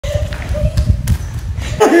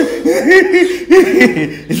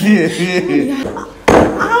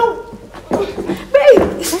Ow! Babe!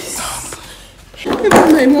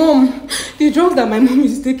 Even my mom, the drugs that my mom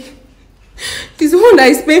is taking, is the one that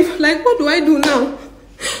is painful. Like, what do I do now?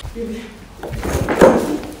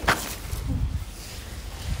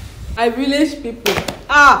 I village people.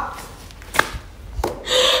 I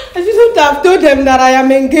shouldn't have told them that I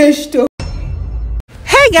am engaged to.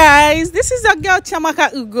 Hey guys, this is your girl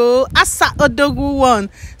Chamaka Ugo, Asa Odogu one.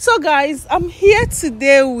 So guys, I'm here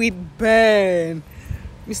today with Ben.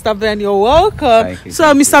 Mr. Ben, you're welcome. You, so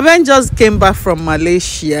Mr. Ben just came back from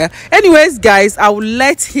Malaysia. Anyways, guys, I will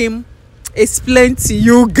let him explain to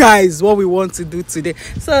you guys what we want to do today.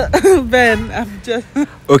 So Ben, I'm just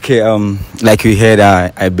okay. Like you heard,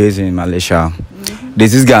 I based in Malaysia.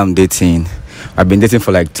 There's this guy I'm dating. I've been dating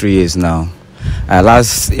for like 3 years now.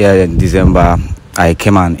 Last year in December, I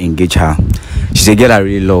came and engaged her. She's a girl I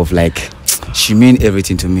really love. Like, she means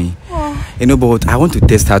everything to me. You know, but I want to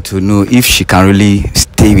test her to know if she can really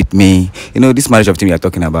stay with me. You know, this marriage of thing we are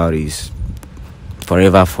talking about is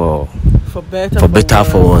forever, for better,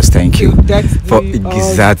 for worse. Thank you.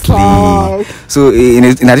 Exactly. So, in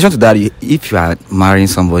addition to that, if you are marrying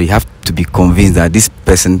somebody, you have to be convinced that this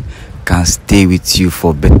person can stay with you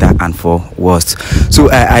for better and for worse. So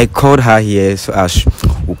I called her here so as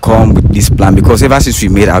will come with this plan, because ever since we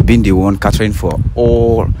met, I've been the one catering for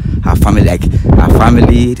all her family, like her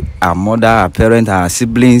family, her mother, her parents, her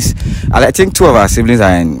siblings. I think 2 of our siblings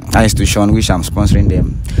are in an institution which I'm sponsoring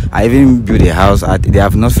them. I even built a house. They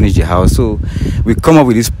have not finished the house, so we come up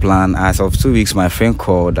with this plan. As of 2 weeks, my friend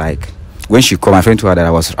called. Like, when she called, my friend told her that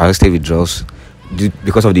I was arrested with drugs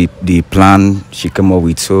because of the plan she came up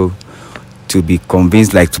with. So to be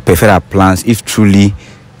convinced, like, to perfect her plans, if truly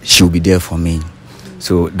she will be there for me.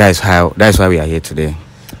 So that's why we are here today.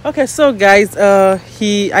 Okay, so guys, I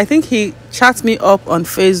think he chatted me up on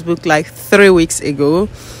Facebook like 3 weeks ago.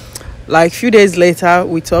 Like, few days later,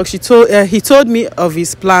 we talked. He told me of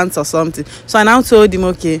his plans or something. So I now told him,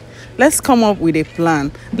 okay, let's come up with a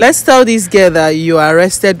plan. Let's tell this girl that you are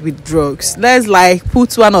arrested with drugs. Let's like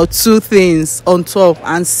put 1 or 2 things on top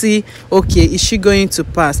and see, okay, is she going to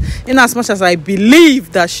pass? In as much as I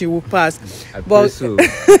believe that she will pass. But so.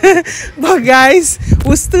 but guys,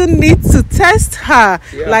 we still need to test her.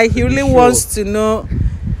 Yeah, like, he really wants to know,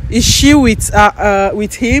 is she with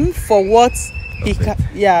him for what he can,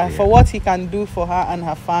 for what he can do for her and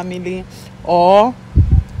her family, or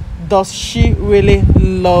does she really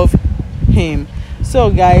love him? So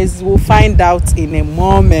guys, we'll find out in a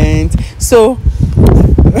moment. So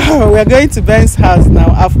we're going to Ben's house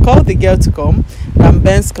now. I've called the girl to come. I'm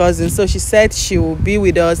Ben's cousin, so she said she will be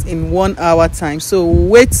with us in 1 hour time. So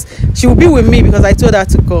wait, she will be with me because I told her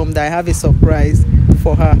to come, that I have a surprise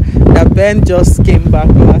for her, that Ben just came back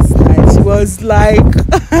last night. She was like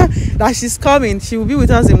that she's coming, she will be with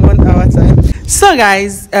us in 1 hour time. So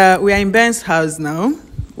guys, we are in Ben's house now.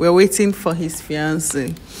 We're waiting for his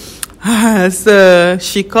fiancé. So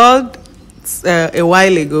she called a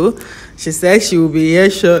while ago. She said she will be here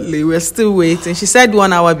shortly. We're still waiting. She said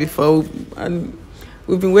 1 hour before, and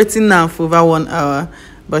we've been waiting now for over 1 hour.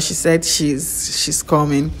 But she said she's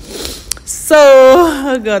coming. So,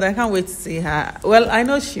 oh God, I can't wait to see her. Well, I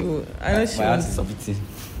know she will. I know she wants to.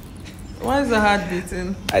 Why is the heart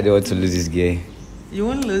beating? I don't want to lose this girl. You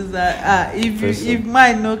won't lose that. If your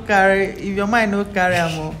mind no carry,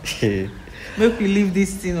 amo. Make we leave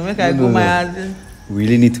this thing. Make I go my house. We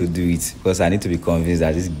really need to do it, because I need to be convinced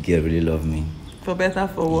that this girl really loves me. For better,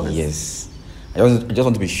 for worse. Yes. I just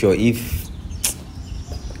want to be sure if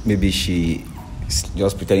maybe she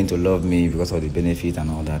just pretending to love me because of the benefit and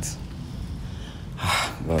all that.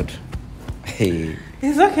 God. Hey.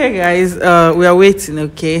 It's okay, guys. We are waiting,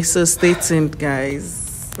 okay? So stay tuned,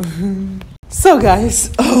 guys. So, guys,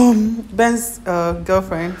 Ben's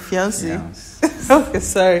girlfriend, fiancé. Yes. Okay,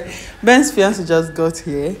 sorry. Ben's fiancé just got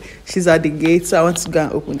here. She's at the gate, so I want to go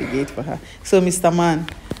and open the gate for her. So, Mr. Man,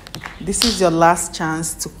 this is your last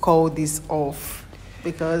chance to call this off,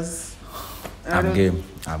 because I'm game.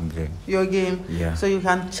 You're game? Yeah. So you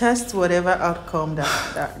can test whatever outcome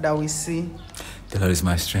that we see. The Lord is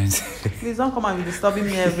my strength. Please don't come and be disturbing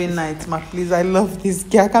me every night, ma. Please, I love this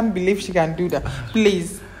girl. I can't believe she can do that.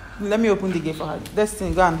 Please, let me open the gate for her. This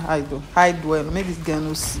thing, go and hide, though. Hide well. Maybe this girl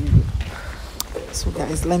will see you. So,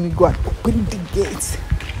 guys, let me go and open the gate.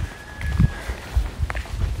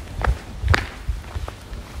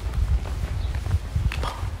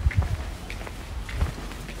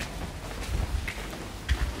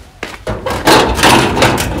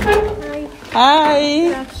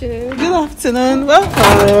 Hi. Good afternoon.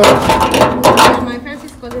 Welcome. My friend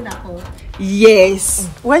is calling at home. Yes.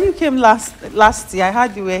 When you came last year, I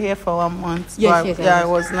heard you were here for 1 month. Yes, I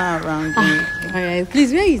was not around. Alright,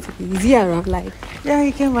 please, where is he around? Like, yeah,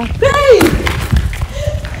 he came back. hey!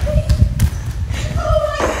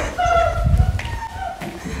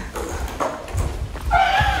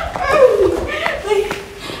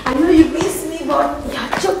 I know you miss me, but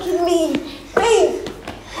you're choking me. Babe!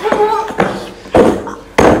 Come on!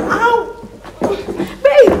 Ow!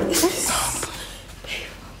 Babe!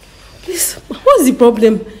 Please, what's the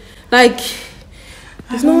problem? Like,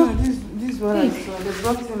 there's no... This is what I saw.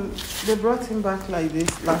 They brought him back like this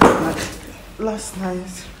last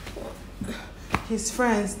night. His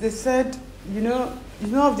friends, they said, you know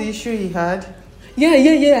of the issue he had? Yeah,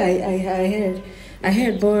 I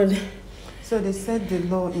heard, but... So they said the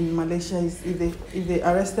law in Malaysia is if they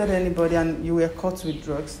arrested anybody and you were caught with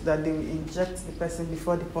drugs, that they will inject the person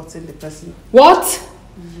before deporting the person. What?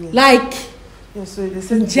 Yes. Like? Yeah, so they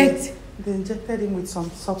said they injected him with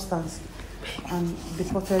some substance and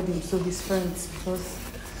deported him. So his friends, because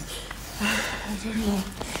I don't know.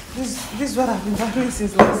 This is what I've been battling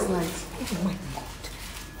since last night.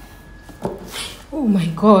 Oh my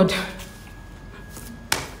God.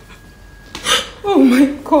 Oh my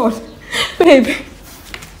God. Babe.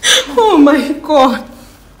 Oh my God.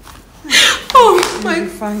 Oh my.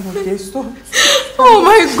 Fine, okay, stop. Oh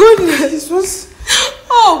my goodness.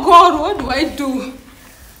 Oh God, what do I do?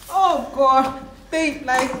 Oh God. Babe,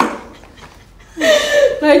 like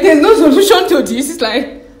there's no solution to this. It's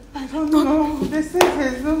like, I don't know. They said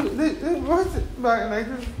there's no. They brought it back like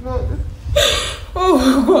this. No.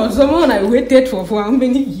 Oh God, someone I waited for how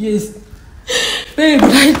many years? Babe,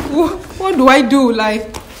 like what do I do? Like,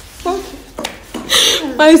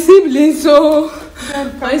 my siblings,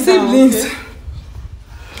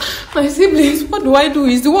 my siblings, what do I do?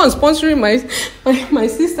 He's the one sponsoring my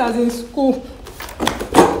sisters in school.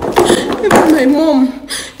 Even my mom,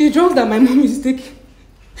 the drugs that my mom is taking,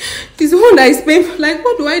 he's the one that is paying. Like,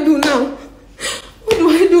 what do I do now? What do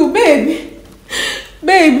I do,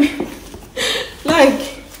 babe? Like,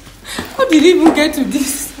 how did he even get to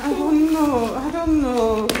this? I don't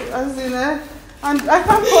know. As in, and I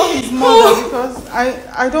can't call his mother because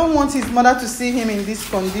I don't want his mother to see him in this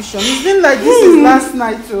condition. It's been like this since last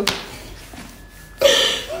night too.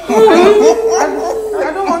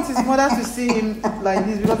 I don't want his mother to see him like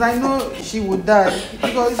this because I know she would die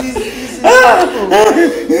because he's in trouble.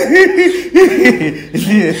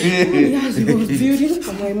 Yes, he was building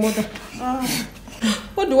for my mother.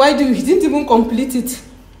 What do I do? He didn't even complete it.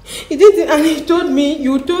 He didn't, and he told me,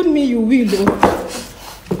 you will.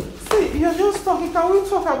 See, you're just talking. Can we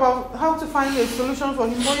talk about how to find a solution for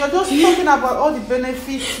him? But you're just talking about all the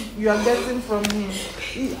benefits you are getting from him.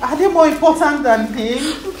 Are they more important than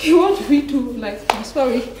him? Okay, what do we do? Like, I'm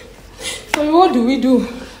sorry, what do we do?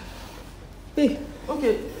 Hey.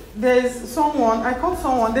 Okay, there's someone. I called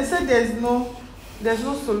someone. They said there's no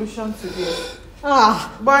solution to this.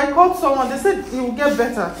 But I called someone. They said it will get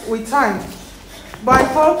better with time. But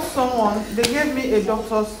I called someone. They gave me a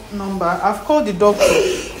doctor's number. I've called the doctor.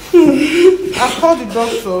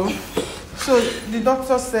 So the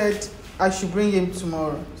doctor said I should bring him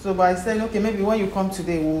tomorrow. So but I said, okay, maybe when you come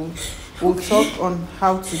today, we'll talk on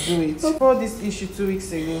how to do it. Before this issue 2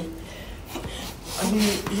 weeks ago,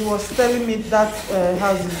 he was telling me that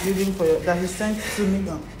house is building for you, that he sent 2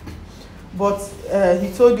 million. But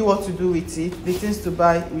he told you what to do with it, the things to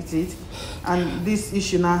buy with it, and this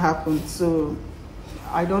issue now happened. So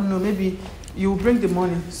I don't know, maybe you bring the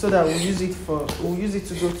money so that we'll use it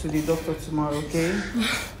to go to the doctor tomorrow, okay?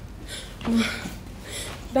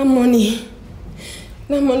 That money,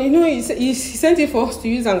 no, he sent it for us to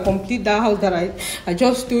use and complete that house that I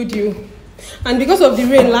just told you. And because of the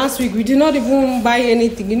rain last week, we did not even buy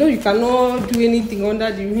anything. You know, you cannot do anything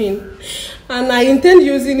under the rain. And I intend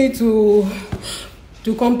using it to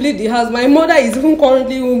complete the house. My mother is even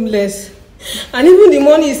currently homeless. And even the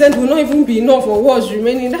money he sent will not even be enough for what's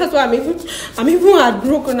remaining. That's why I'm even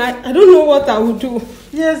heartbroken. I don't know what I will do.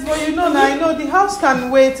 Yes, but you know, now I know the house can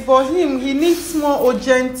wait, but he needs more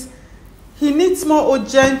urgent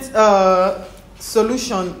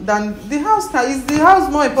solution than the house. Is the house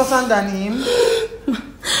more important than him?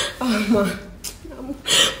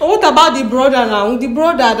 What about the brother now? The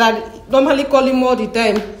brother that normally call him all the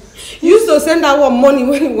time. He used to send out money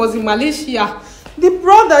when he was in Malaysia. The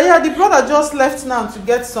brother just left now to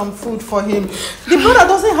get some food for him. The brother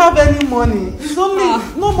doesn't have any money. It's only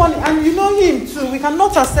no money, and you know him too. We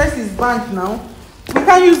cannot access his bank now. We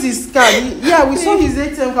can't use his card. We saw his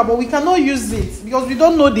ATM card, but we cannot use it because we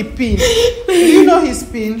don't know the PIN. Do you know his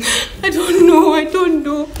PIN? I don't know. I didn't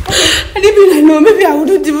know. Maybe I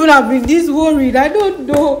wouldn't even have been this worried. I don't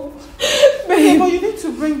know. Okay, but you need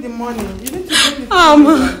to bring the money. You need to bring the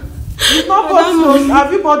money. You've not bought.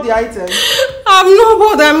 Have you bought the item? I'm not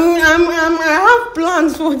bought. I have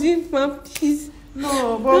plans for this, ma. Please.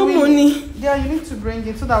 No, but money. Yeah, you need to bring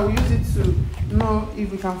it so that we use it to know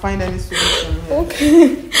if we can find any solution. Yeah.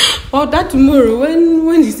 Okay. Or that tomorrow.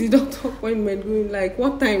 When is the doctor appointment going? Like,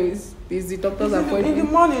 what time is the doctor's appointment? In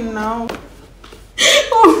the morning now.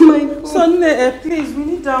 Oh my God. So, please, we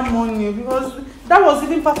need that money because that was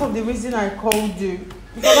even part of the reason I called you.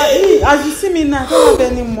 Because as you see me now, I don't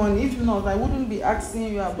have any money. If not, I wouldn't be asking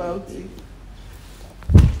you about it.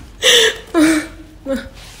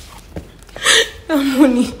 That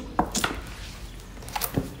money.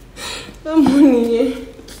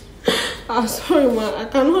 I'm sorry, ma. I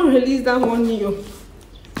cannot release that money, yo.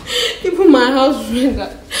 Even my house rent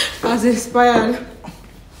has expired.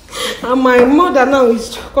 And my mother now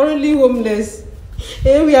is currently homeless.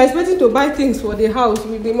 And we are expecting to buy things for the house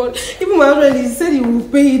with the money. Even my husband, he said he will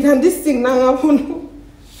pay it, and this thing now happened.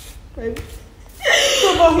 So,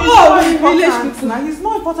 but he's more important now. He's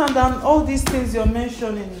more important than all these things you're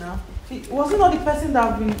mentioning now. Was he not the person that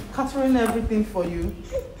have been catering everything for you?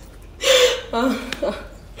 I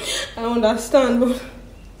understand, but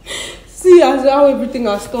see how everything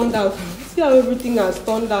has turned out. See how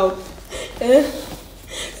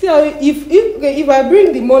if I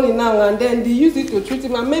bring the money now and then they use it to treat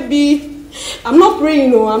him, and maybe I'm not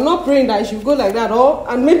praying that I should go like that,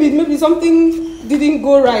 and maybe something didn't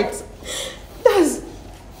go right.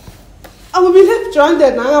 I will be left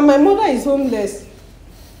stranded now, and my mother is homeless.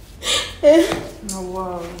 Oh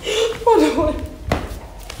wow.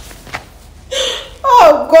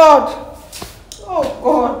 Oh God.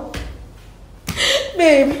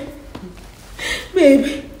 Babe.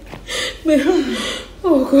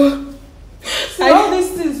 Oh God. See, all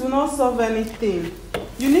these things will not solve anything.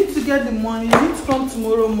 You need to get the money. You need to come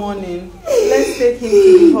tomorrow morning. Let's take him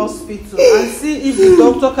to the hospital and see if the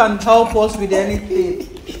doctor can help us with anything.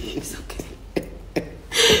 It's okay.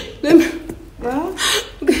 Let me. Yeah?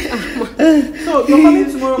 So you're coming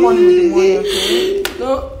tomorrow morning with the money, okay?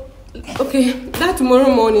 No. Okay, that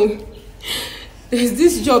tomorrow morning, there's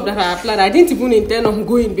this job that I applied. I didn't even intend on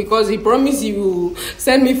going because he promised he will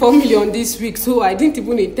send me 4 million this week. So I didn't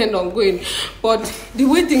even intend on going. But the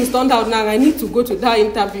way things turned out now, I need to go to that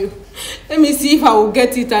interview. Let me see if I will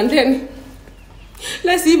get it, and then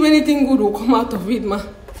let's see if anything good will come out of it, ma.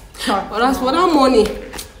 But as for that money,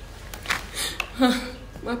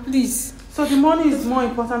 ma, please. So the money is more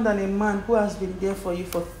important than a man who has been there for you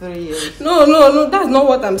for 3 years. No, that's not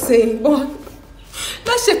what I'm saying. But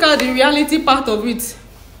let's check out the reality part of it.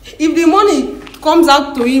 If the money comes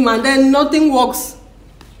out to him and then nothing works,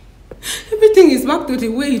 everything is back to the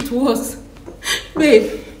way it was.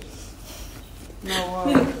 Babe. No, wow.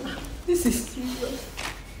 Babe, this is serious.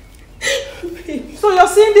 Babe. So you're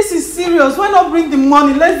saying this is serious? Why not bring the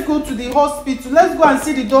money? Let's go to the hospital. Let's go and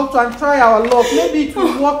see the doctor and try our luck. Maybe it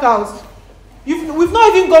will work out. We've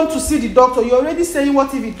not even gone to see the doctor. You're already saying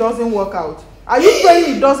what if it doesn't work out? Are you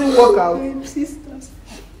praying it doesn't work out? Babe, sisters.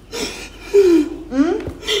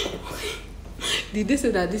 Did they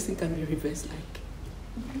say that this thing can be reversed?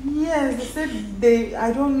 Yes, they said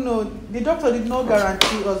I don't know. The doctor did not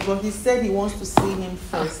guarantee us, but he said he wants to see him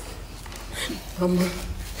first.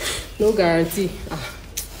 No guarantee.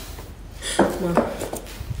 Ma,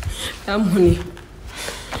 that money,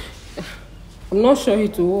 I'm not sure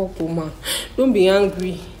it will work, ma. Don't be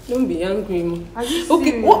angry, ma. Are you serious?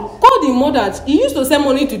 Okay, call the mother. He used to send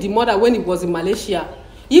money to the mother when he was in Malaysia.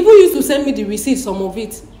 He even used to send me the receipt, some of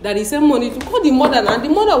it, that he sent money to. Call the mother, and the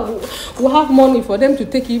mother will have money for them to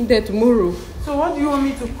take him there tomorrow. So what do you want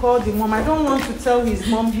me to call the mom? I don't want to tell his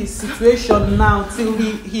mom his situation now till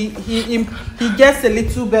he gets a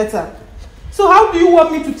little better. So how do you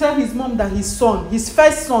want me to tell his mom that his son, his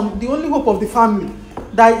first son, the only hope of the family,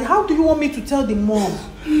 that how do you want me to tell the mom?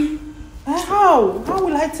 How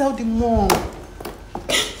will I tell the mom?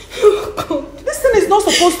 This thing is not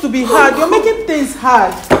supposed to be hard. You're making things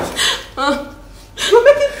hard. You're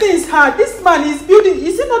making things hard. This man is building.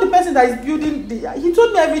 Is he not the person that is building? He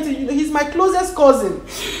told me everything. You know, he's my closest cousin.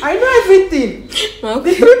 I know everything.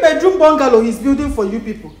 Okay. The 3-bedroom bungalow he's building for you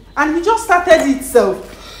people, and he just started itself.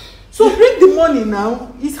 So bring the money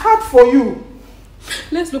now. It's hard for you.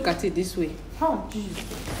 Let's look at it this way. How? Jesus.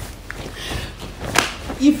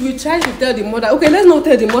 If we try to tell the mother, okay, let's not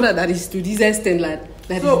tell the mother that it's to this extent, like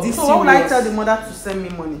that is this serious. So what will I tell the mother to send me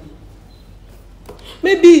money?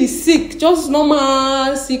 Maybe he's sick, just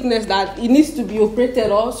normal sickness that he needs to be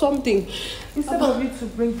operated or something. Instead of you to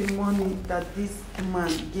bring the money that this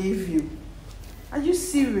man gave you. Are you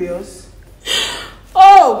serious?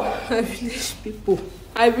 Oh, I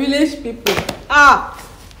village people. Ah,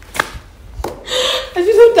 I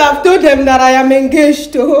shouldn't have told them that I am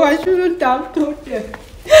engaged. Oh, I shouldn't have told them.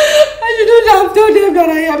 That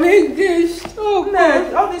I am engaged. Oh,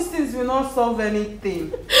 God. All these things will not solve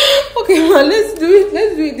anything. Okay, man, let's do it.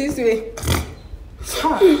 Let's do it this way.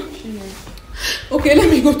 Okay, let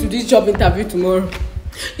me go to this job interview tomorrow.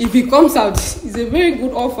 If it comes out, it's a very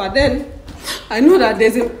good offer. Then I know that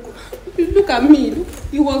there's a. Look at me.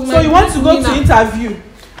 It was my. So you want to go to interview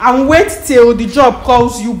and wait till the job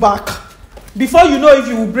calls you back before you know if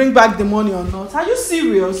you will bring back the money or not? Are you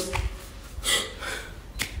serious?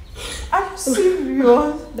 Are you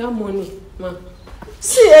serious? That money, man.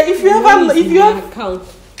 See, if you have account,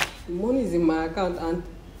 the money is in my account, and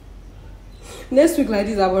next week like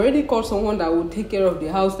this, I've already called someone that will take care of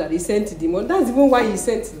the house that he sent the money. That's even why he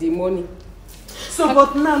sent the money. So,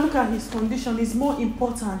 but now look at his condition. It's more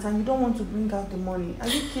important, and you don't want to bring out the money. Are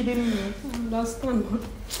you kidding me? I understand.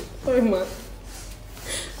 Sorry, man.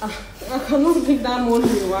 I cannot take that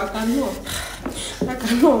money. I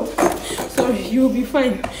cannot. Sorry, you'll be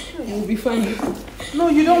fine. You'll be fine. No,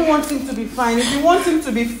 you don't want him to be fine. If you want him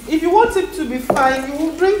to be fine, you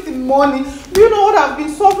will bring the money. Do you know what I've been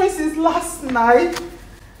suffering since last night?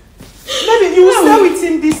 Maybe you will stay with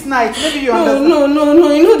him this night. Maybe you understand.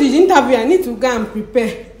 No. You know the interview. I need to go and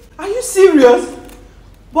prepare. Are you serious?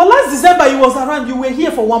 But last December you was around. You were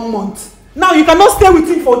here for 1 month. Now you cannot stay with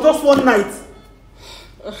him for just one night.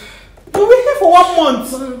 You were here for 1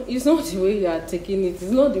 month. It's not the way you are taking it.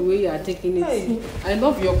 It's not the way you are taking it. Hey. I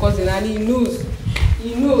love your cousin and he knows.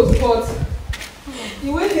 But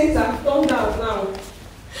the way things have turned out now,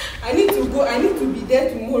 I need to go. I need to be there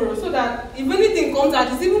tomorrow so that if anything comes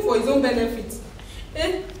out, it's even for his own benefit.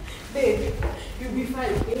 Eh? Babe, you'll be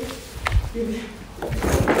fine. Okay? You'll be.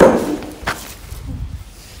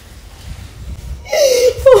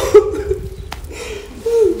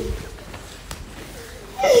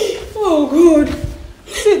 Oh God!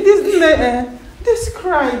 See this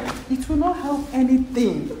cry. It will not help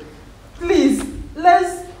anything. Please,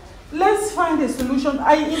 let's find a solution.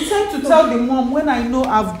 I intend to tell the mom when I know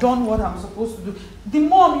I've done what I'm supposed to do. The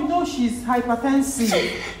mom, you know, she's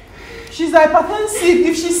hypertensive. She's hypertensive.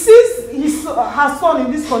 If she sees her son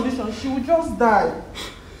in this condition, she will just die.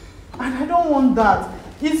 And I don't want that.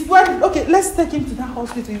 It's when okay, let's take him to that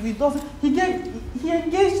hospital. If he doesn't, he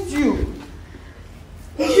engaged you.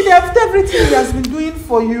 He left everything he has been doing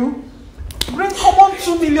for you. Bring common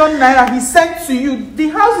 2 million naira he sent to you. The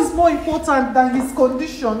house is more important than his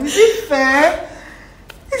condition. Is it fair?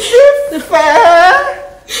 Is it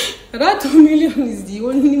fair? That 2 million is the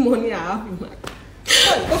only money I have in my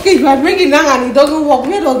account. Okay, if I bring it down and it doesn't work,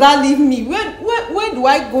 where does that leave me? Where do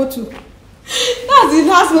I go to? That's the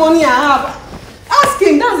last money I have. Ask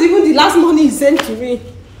him. That's even the last money he sent to me.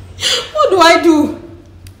 What do I do?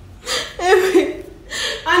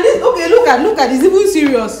 And this, okay, look at it's even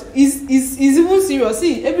serious. It's even serious.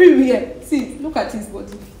 See, everywhere. See, look at his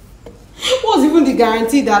body. What's even the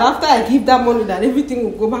guarantee that after I give that money that everything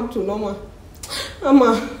will go back to normal?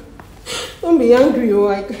 Mama, don't be angry, oh,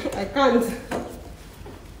 I can't.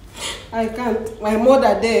 My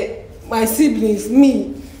mother there, my siblings,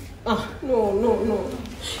 me. No.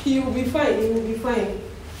 He will be fine. He will be fine.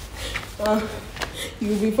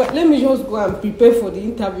 Let me just go and prepare for the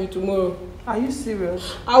interview tomorrow. Are you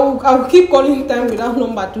serious? I will keep calling time with that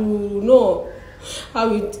number to know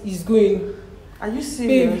how it is going. Are you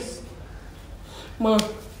serious? Ma,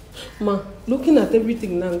 looking at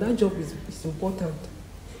everything now, that job is important.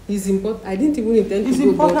 It's important. I didn't even intend to go. It's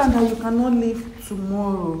important that you cannot leave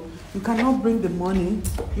tomorrow. You cannot bring the money.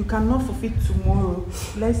 You cannot fulfill tomorrow.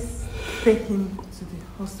 Let's take him to the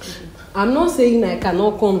hospital. I'm not saying I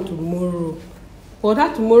cannot come tomorrow. But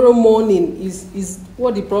that tomorrow morning is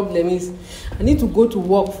what the problem is. I need to go to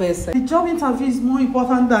work first. The job interview is more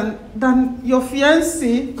important than your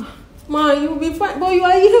fiancé. Ma, you'll be fine. But you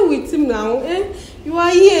are here with him now. Eh? You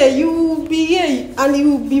are here. You will be here. And he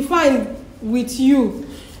will be fine with you.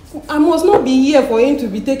 I must not be here for him to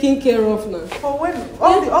be taken care of now. But when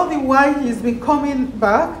all the while he's been coming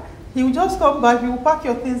back, he will just come back. You will pack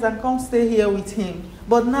your things and come stay here with him.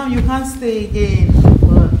 But now you can't stay again.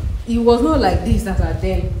 It was not like this as at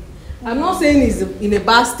then. I'm not saying he's in a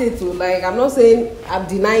bad state too. Like, I'm not saying I'm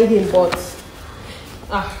denying him, but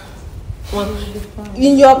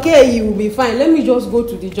in your care you will be fine. Let me just go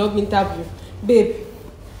to the job interview. Babe,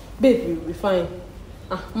 you will be fine.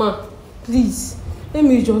 Ma, please, let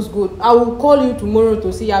me just go. I will call you tomorrow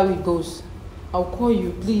to see how it goes. I'll call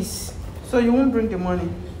you, please. So you won't bring the money?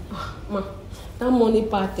 Ma, that money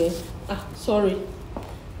part, sorry.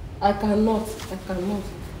 I cannot.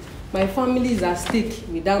 my family is at stake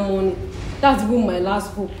with that money. That's even my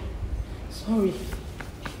last hope. Sorry.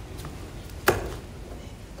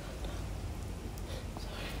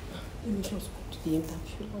 Let me just go to the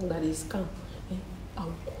interview. Long that is calm. I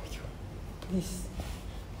will call you. Please.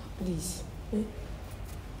 Please.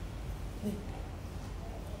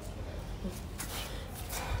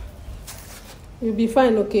 You'll be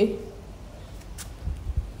fine, okay?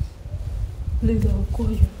 Please, I will call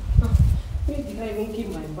you. Where did I even keep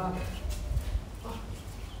my bag?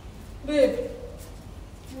 Babe,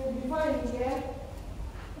 you'll be fine, yeah?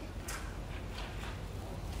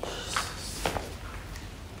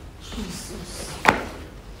 Jesus.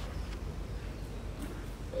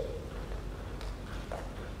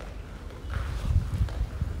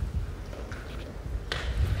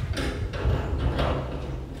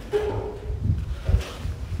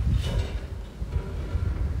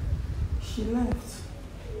 She left.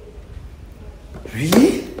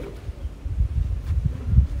 Really?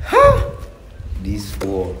 Huh? This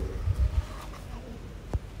war.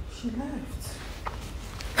 She left.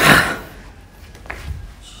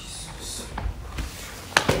 Jesus.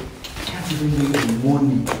 Can't even give me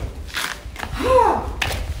money.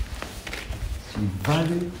 She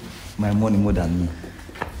value my money more than me.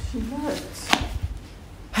 She left.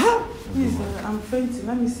 Please, I'm fainting.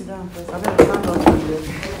 Let me sit down first. I better stand up.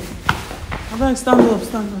 I better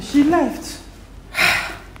stand up. She left.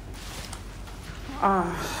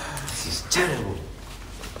 This is terrible.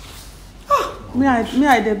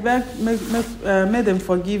 They beg, make them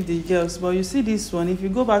forgive the girls. But you see this one, if you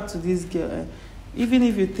go back to this girl, even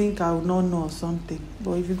if you think I will not know or something,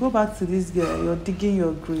 but if you go back to this girl, you're digging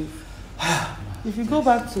your grave. If you go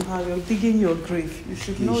back to her, you're digging your grave. You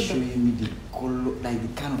should know that. Showing me the color, like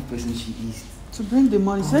the kind of person she is. To bring the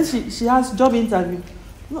money. Since she has job interview.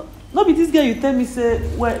 No be this girl you tell me say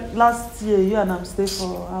last year you and I'm stay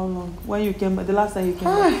for how long? When you came, the last time you came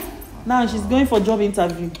back. Now she's going for job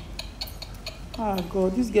interview.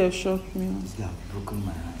 God, this girl shocked me. This girl broken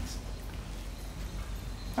my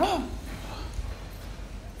heart.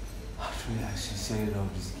 I sincerely love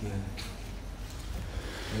this girl.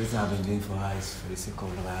 Everything I've been doing for her is for the sake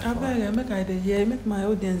of love. I beg, make my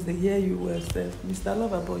audience they hear you well, sir. Mr.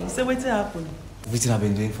 Loverboy, you say what's happened? Everything I've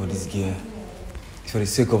been doing for this girl is for the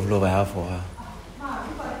sake of love I have for her.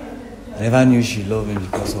 I never knew she loved me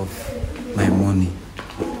because of my money.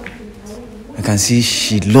 I can see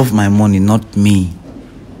she loved my money, not me.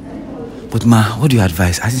 But ma, what do you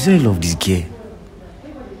advise? I sincerely love this girl.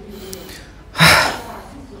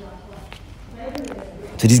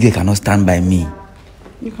 So this girl cannot stand by me.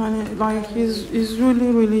 You can, like, it's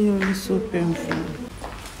really, really, really so painful.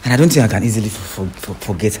 And I don't think I can easily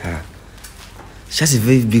forget her. She has a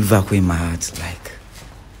very big vacuum in my heart, like.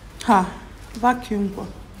 Vacuum.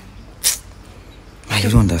 You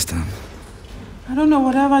don't understand. I don't know,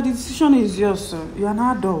 whatever the decision is yours, sir. You're an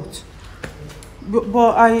adult.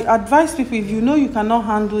 But I advise people, if you know you cannot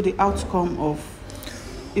handle the outcome of,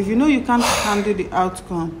 if you know you can't handle the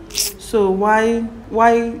outcome, so why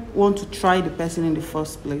want to try the person in the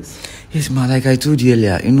first place? Yes, ma, like I told you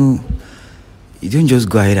earlier, you don't just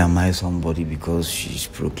go ahead and marry somebody because she's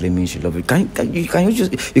proclaiming she loves you. You can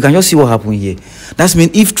just see what happened here. That's mean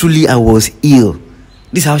if truly I was ill,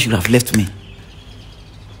 this is how she would have left me.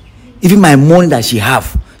 Even my money that she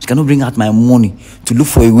cannot bring out my money to look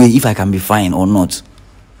for a way if I can be fine or not.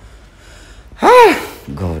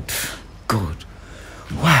 God,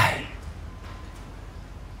 why?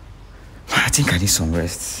 I think I need some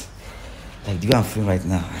rest. Like the way I'm feeling right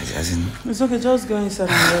now, as in... It's okay, just go inside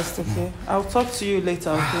and rest, okay? I'll talk to you later,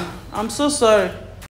 okay? I'm so sorry.